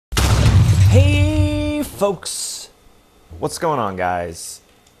folks? What's going on, guys?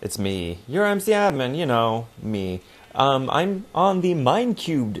 It's me, your MCAdmin, you know, me. I'm on the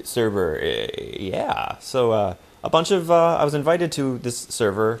MineCubed server, yeah. So, I was invited to this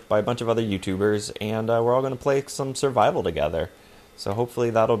server by a bunch of other YouTubers, and we're all going to play some survival together. So hopefully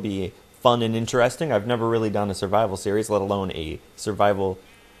that'll be fun and interesting. I've never really done a survival series, let alone a survival...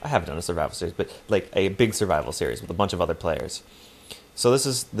 I have done a survival series, but like a big survival series with a bunch of other players. So this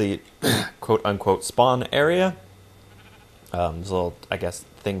is the quote-unquote spawn area. There's a little, I guess,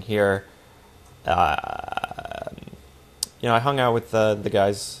 thing here. I hung out with the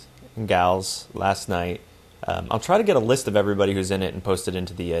guys and gals last night. I'll try to get a list of everybody who's in it and post it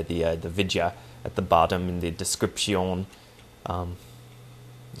into the vidya at the bottom in the description.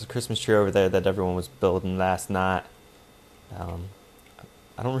 There's a Christmas tree over there that everyone was building last night.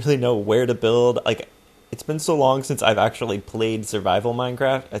 I don't really know where to build. Like, it's been so long since I've actually played survival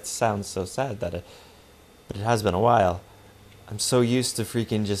Minecraft. It sounds so sad but it has been a while. I'm so used to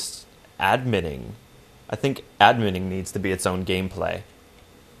freaking just adminning. I think adminning needs to be its own gameplay.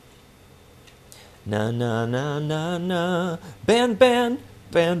 Na na na na na, ban ban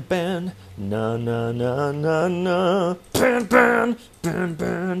ban ban, na na na na na, ban ban ban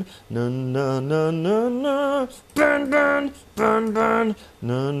ban, na na na na na, ban ban ban ban,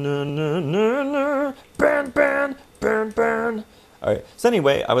 na na na na na, ban ban ban ban. All right. So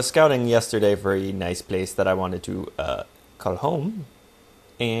anyway, I was scouting yesterday for a nice place that I wanted to call home,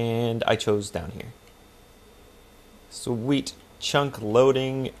 and I chose down here. Sweet chunk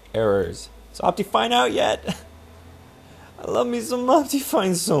loading errors. Is Optifine out yet? I love me some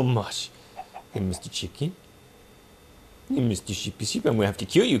Optifine so much. Hey, Mr. Chicken. Hey, Mr. Sheepy Sheep, I'm gonna have to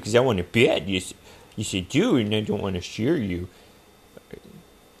kill you because I want to bed. You said do, and I don't want to shear you.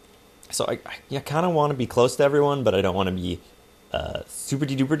 So I kind of want to be close to everyone, but I don't want to be super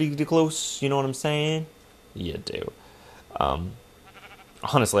duper close. You know what I'm saying? You do.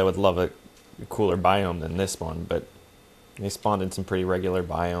 Honestly, I would love a cooler biome than this one, but they spawned in some pretty regular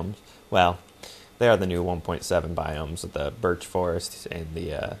biomes. Well, they are the new 1.7 biomes with the birch forest and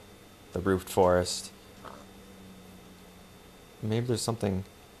the roofed forest. Maybe there's something...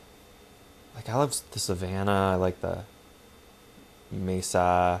 Like, I love the savanna, I like the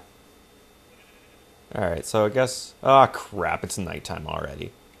mesa. Alright, so I guess... Oh, crap, it's nighttime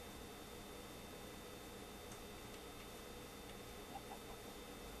already.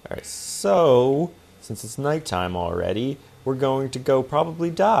 Alright, so... Since it's nighttime already, we're going to go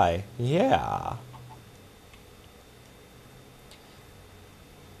probably die. Yeah.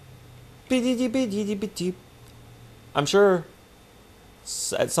 I'm sure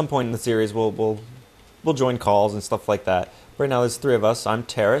at some point in the series we'll join calls and stuff like that. Right now there's three of us. I'm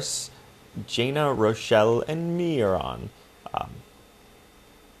Terrace, Jaina, Rochelle, and me are on.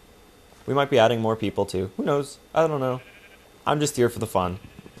 We might be adding more people too. Who knows? I don't know. I'm just here for the fun.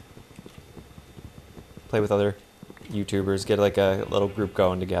 Play with other YouTubers, get like a little group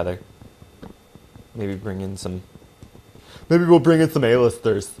going together. Maybe bring in some... Maybe we'll bring in some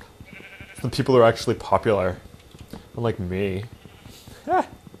A-listers. Some people who are actually popular. Unlike me.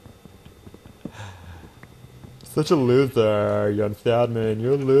 Such a loser, you MCAdmin.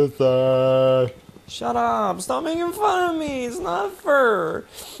 You're a loser. Shut up. Stop making fun of me. It's not fair.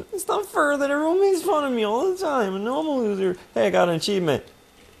 It's not fair that everyone makes fun of me all the time. I know I'm a loser. Hey, I got an achievement.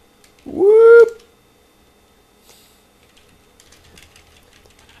 Whoop.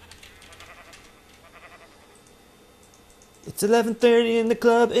 It's 11:30 and the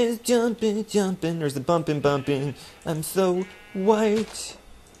club is jumping, jumping. There's the bumping, bumping. I'm so white.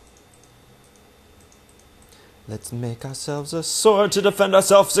 Let's make ourselves a sword to defend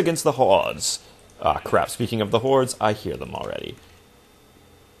ourselves against the hordes. Ah, crap. Speaking of the hordes, I hear them already.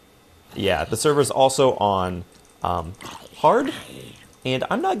 Yeah, the server's also on hard, and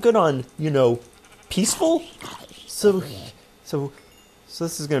I'm not good on, peaceful. So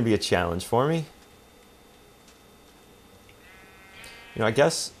this is going to be a challenge for me. I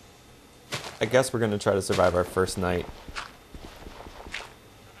guess we're going to try to survive our first night.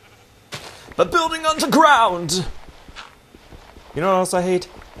 But building underground! You know what else I hate?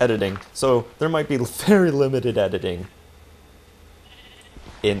 Editing. So there might be very limited editing.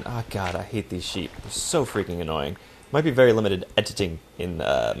 Oh god, I hate these sheep. They're so freaking annoying. Might be very limited editing in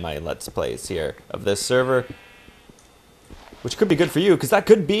my Let's Plays here of this server. Which could be good for you, because that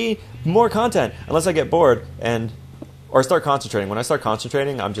could be more content. Unless I get bored and... Or start concentrating. When I start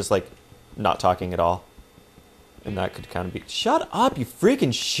concentrating, I'm just, not talking at all. And that could kind of be... Shut up, you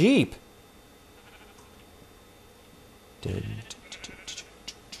freaking sheep!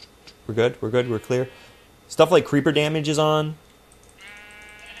 We're good? We're good? We're clear? Stuff like creeper damage is on.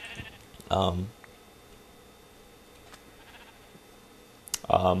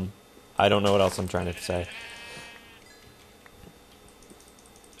 I don't know what else I'm trying to say.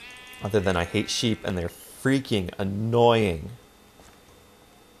 Other than I hate sheep and they're freaking annoying.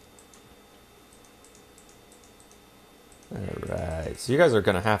 Alright, so you guys are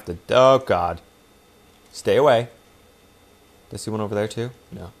gonna have to... Oh, God. Stay away. Do I see one over there, too?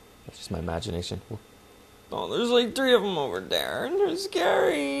 No, that's just my imagination. Oh, there's like 3 of them over there, and they're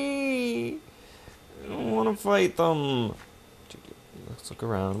scary. I don't want to fight them. Let's look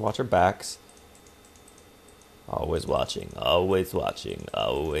around, watch our backs. Always watching, always watching,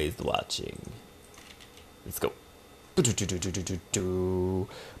 always watching. Let's go. You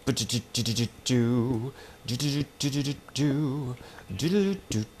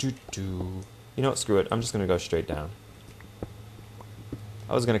know what, screw it. I'm just going to go straight down.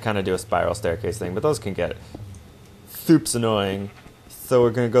 I was going to kind of do a spiral staircase thing, but those can get soups annoying. So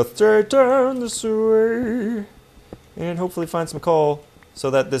we're going to go straight down this way. And hopefully find some coal, so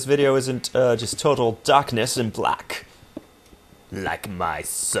that this video isn't just total darkness and black. Like my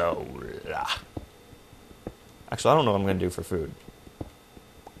soul. Actually, I don't know what I'm going to do for food.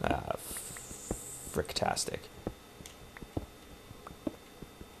 Fricktastic.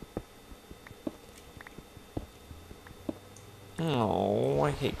 Oh,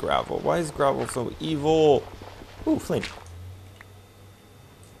 I hate gravel. Why is gravel so evil? Ooh, flint.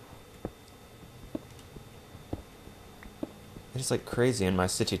 It's like crazy in my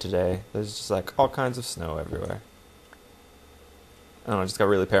city today. There's just like all kinds of snow everywhere. I don't know, I just got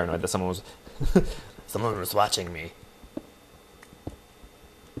really paranoid that someone was someone was watching me.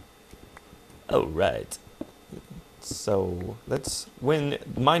 Oh, right. So, let's win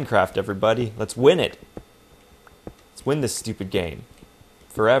Minecraft, everybody. Let's win it. Let's win this stupid game.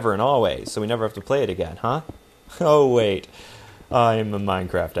 Forever and always, so we never have to play it again, huh? Oh, wait. I'm a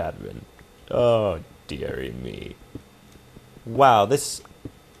Minecraft admin. Oh, dearie me. Wow, this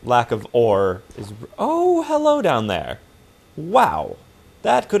lack of ore is... Oh, hello down there. Wow.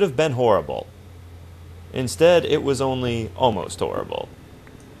 That could have been horrible. Instead, it was only almost horrible.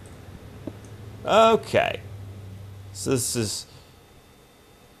 Okay. So this is...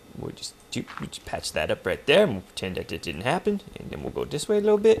 We'll just patch that up right there and we'll pretend that it didn't happen. And then we'll go this way a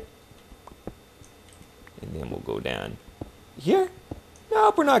little bit. And then we'll go down here.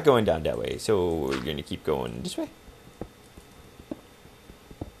 Nope, we're not going down that way. So we're going to keep going this way.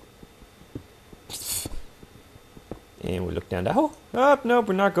 And we'll look down that hole. Oh, nope,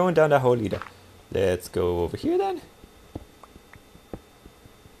 we're not going down that hole either. Let's go over here then.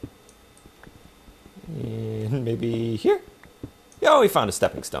 And maybe here. Oh, we found a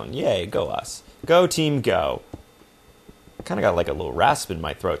stepping stone. Yay, go us. Go team, go. Kind of got like a little rasp in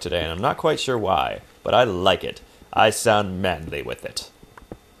my throat today, and I'm not quite sure why. But I like it. I sound manly with it.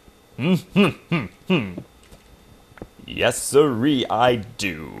 Yes, sirree, I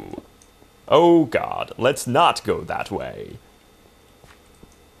do. Oh, God, let's not go that way.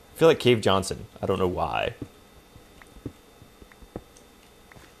 I feel like Cave Johnson. I don't know why.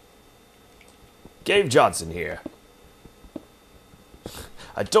 Cave Johnson here.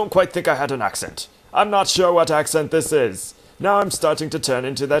 I don't quite think I had an accent. I'm not sure what accent this is. Now I'm starting to turn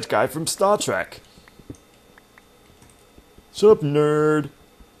into that guy from Star Trek. Shut up, nerd.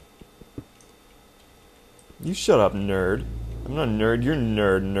 You shut up, nerd. I'm not a nerd, you're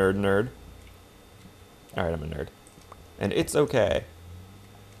nerd. Alright, I'm a nerd. And it's okay.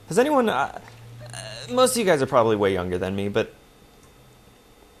 Has anyone... most of you guys are probably way younger than me, but...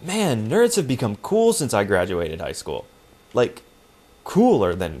 Man, nerds have become cool since I graduated high school. Like,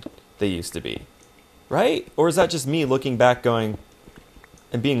 cooler than they used to be. Right? Or is that just me looking back going...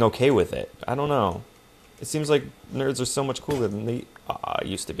 and being okay with it? I don't know. It seems like nerds are so much cooler than they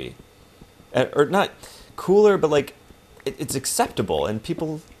used to be. Or not cooler, but like... it's acceptable, and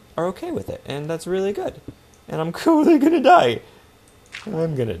people... are okay with it, and that's really good. And I'm coolly gonna die.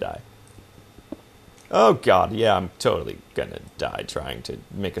 I'm gonna die. Oh, God, yeah, I'm totally gonna die trying to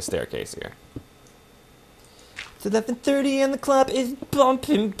make a staircase here. It's 11:30 and the club is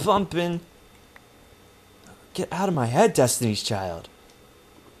bumping. Get out of my head, Destiny's Child.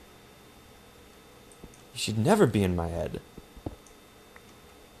 You should never be in my head.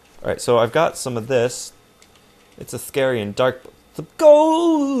 Alright, so I've got some of this. It's a scary and dark... Some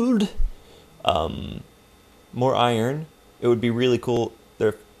gold! More iron. It would be really cool.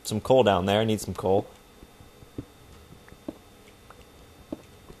 There's some coal down there. I need some coal.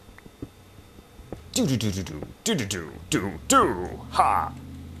 Ha!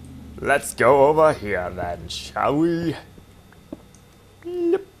 Let's go over here then, shall we?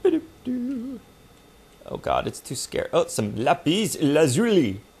 Oh, God, it's too scary. Oh, some lapis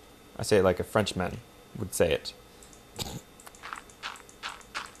lazuli. I say it like a Frenchman would say it.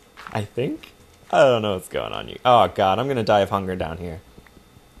 I think? I don't know what's going on. Oh god, I'm gonna die of hunger down here.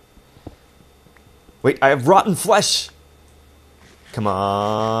 Wait, I have rotten flesh! Come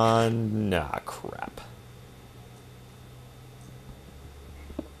on. Nah, crap.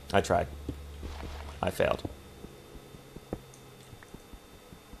 I tried. I failed.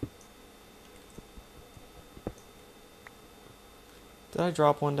 Did I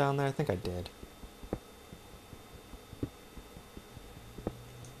drop one down there? I think I did.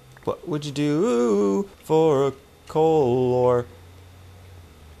 What would you do for a coal or...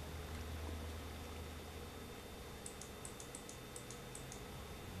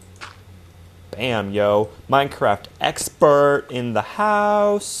 Bam, yo. Minecraft expert in the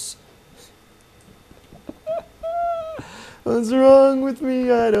house. What's wrong with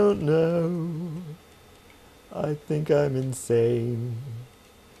me? I don't know. I think I'm insane.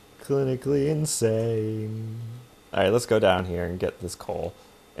 Clinically insane. Alright, let's go down here and get this coal.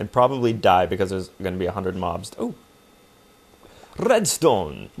 And probably die because there's going to be 100 mobs. Oh!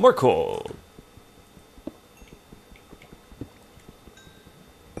 Redstone! More coal!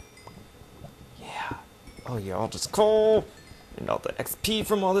 Yeah. Oh yeah, all this coal! And all the XP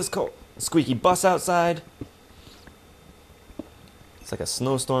from all this coal. Squeaky bus outside. It's like a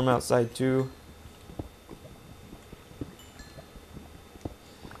snowstorm outside too.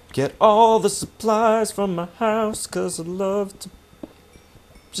 Get all the supplies from my house, 'cause I love to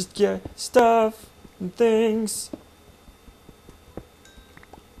just get stuff and things.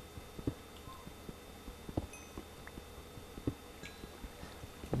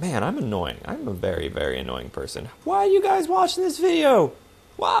 Man, I'm annoying. I'm a very, very annoying person. Why are you guys watching this video?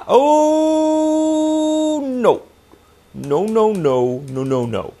 Why? Oh, no. No, no, no, no, no,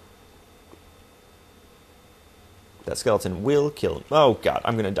 no. That skeleton will kill him. Oh, God,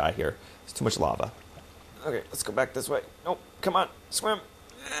 I'm going to die here. There's too much lava. Okay, let's go back this way. Nope, come on, swim.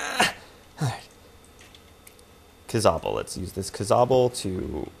 Ah. All right. Kazobble. Let's use this Kazobble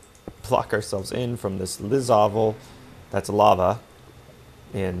to block ourselves in from this Lizovel. That's lava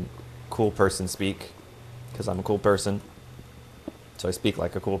in cool person speak, because I'm a cool person. So I speak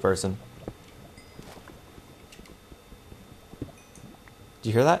like a cool person. Do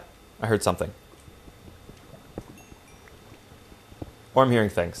you hear that? I heard something. Or I'm hearing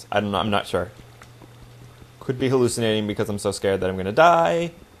things. I don't know. I'm not sure. Could be hallucinating because I'm so scared that I'm going to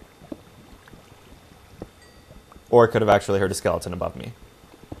die. Or I could have actually heard a skeleton above me,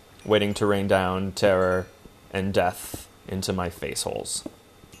 waiting to rain down terror and death into my face holes.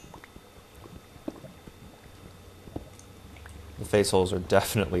 The face holes are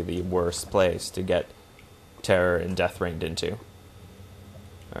definitely the worst place to get terror and death rained into.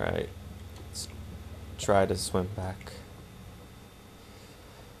 Alright. Let's try to swim back.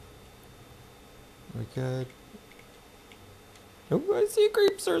 We good? Oh, I see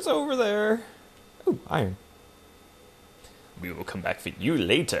creepsters over there. Oh, iron. We will come back for you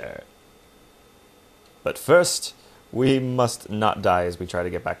later. But first, we must not die as we try to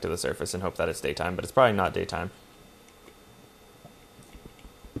get back to the surface and hope that it's daytime, but it's probably not daytime.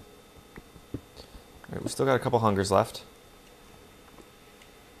 Alright, we still got a couple hungers left.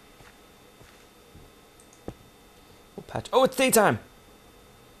 We'll patch. Oh, it's daytime!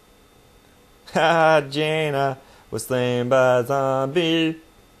 Ha, Jaina was slain by a zombie.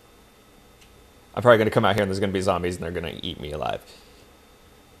 I'm probably going to come out here and there's going to be zombies and they're going to eat me alive.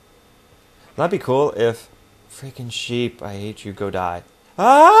 That'd be cool if... Freaking sheep, I hate you, go die.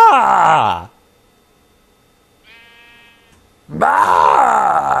 Ah!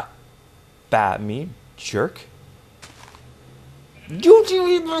 Bah! Bat me, jerk. Don't you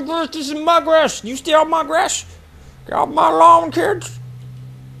eat my grass, this is my grass. You steal my grass? Get off my lawn, kids.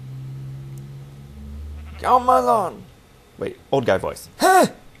 Get off my lawn. Wait, old guy voice. Huh?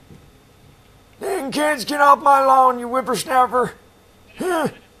 Dang kids, get off my lawn, you whippersnapper. Huh?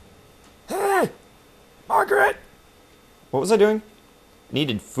 Huh? Margaret? What was I doing?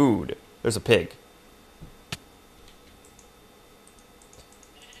 Needed food. There's a pig.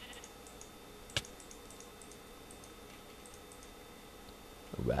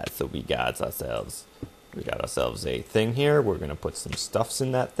 Alright, so we got ourselves a thing here. We're gonna put some stuffs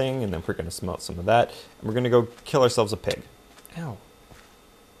in that thing, and then we're gonna smelt some of that, and we're gonna go kill ourselves a pig. Ow.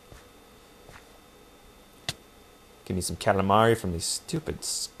 Give me some calamari from these stupid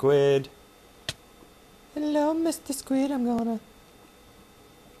squid. Hello, Mr. Squid, I'm gonna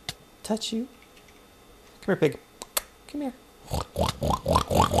touch you. Come here, pig. Come here.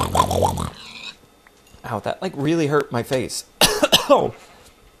 Ow, that like really hurt my face. Oh.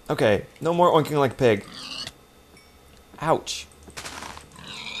 Okay, no more oinking like a pig. Ouch.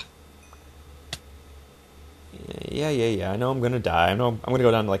 Yeah. I know I'm gonna die. I know I'm gonna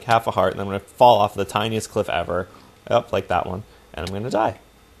go down to like half a heart, and then I'm gonna fall off the tiniest cliff ever. Up like that one, and I'm gonna die.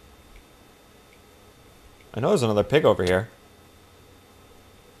 I know there's another pig over here.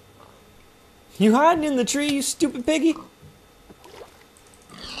 You hiding in the tree, you stupid piggy?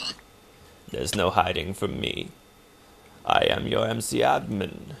 There's no hiding from me. I am your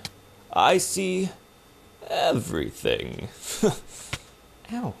MCAdmin. I see everything.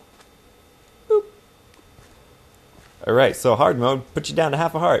 Ow. Boop. Alright, so hard mode, put you down to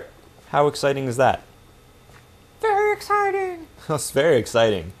half a heart. How exciting is that? Very exciting! That's very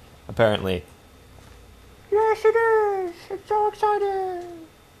exciting, apparently. Yes, it is! It's so exciting!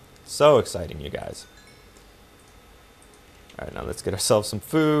 So exciting, you guys. Alright, now let's get ourselves some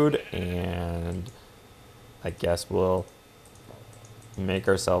food, and I guess we'll make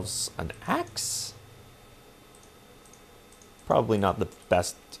ourselves an axe? Probably not the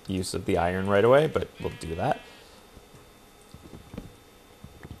best use of the iron right away, but we'll do that.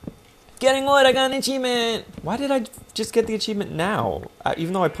 Getting wood, I got an achievement! Why did I just get the achievement now?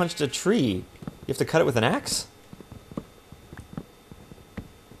 Even though I punched a tree, you have to cut it with an axe?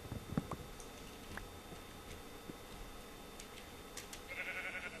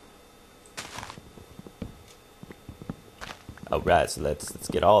 Alright, so let's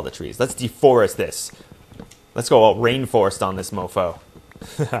get all the trees. Let's deforest this. Let's go all rainforest on this mofo.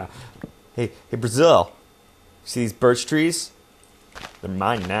 Hey, Brazil. See these birch trees? They're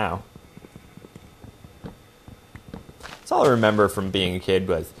mine now. That's all I remember from being a kid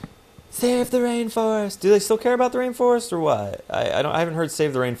was, save the rainforest. Do they still care about the rainforest or what? I haven't heard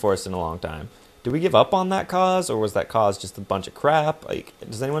save the rainforest in a long time. Did we give up on that cause, or was that cause just a bunch of crap? Like,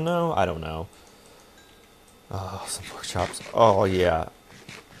 does anyone know? I don't know. Oh, some pork chops. Oh, yeah.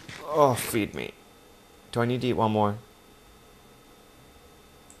 Oh, feed me. Do I need to eat one more?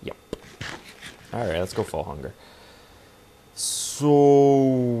 Yep. Alright, let's go full hunger. So,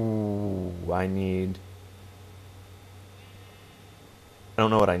 I don't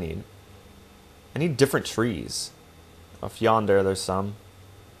know what I need. I need different trees. Off yonder, there's some.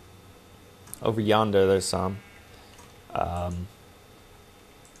 Over yonder, there's some. Let's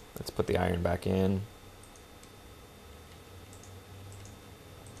put the iron back in.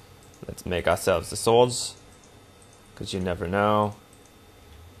 Let's make ourselves the swords, because you never know.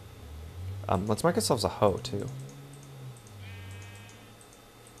 Let's make ourselves a hoe, too.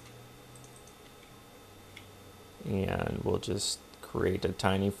 And we'll just create a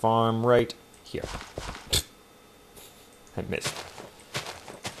tiny farm right here. I missed.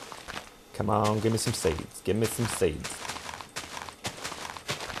 Come on, give me some seeds. Give me some seeds.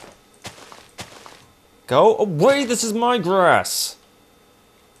 Go away, this is my grass!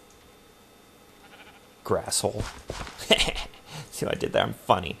 Grasshole. See what I did there? I'm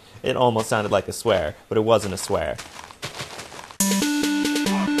funny. It almost sounded like a swear, but it wasn't a swear.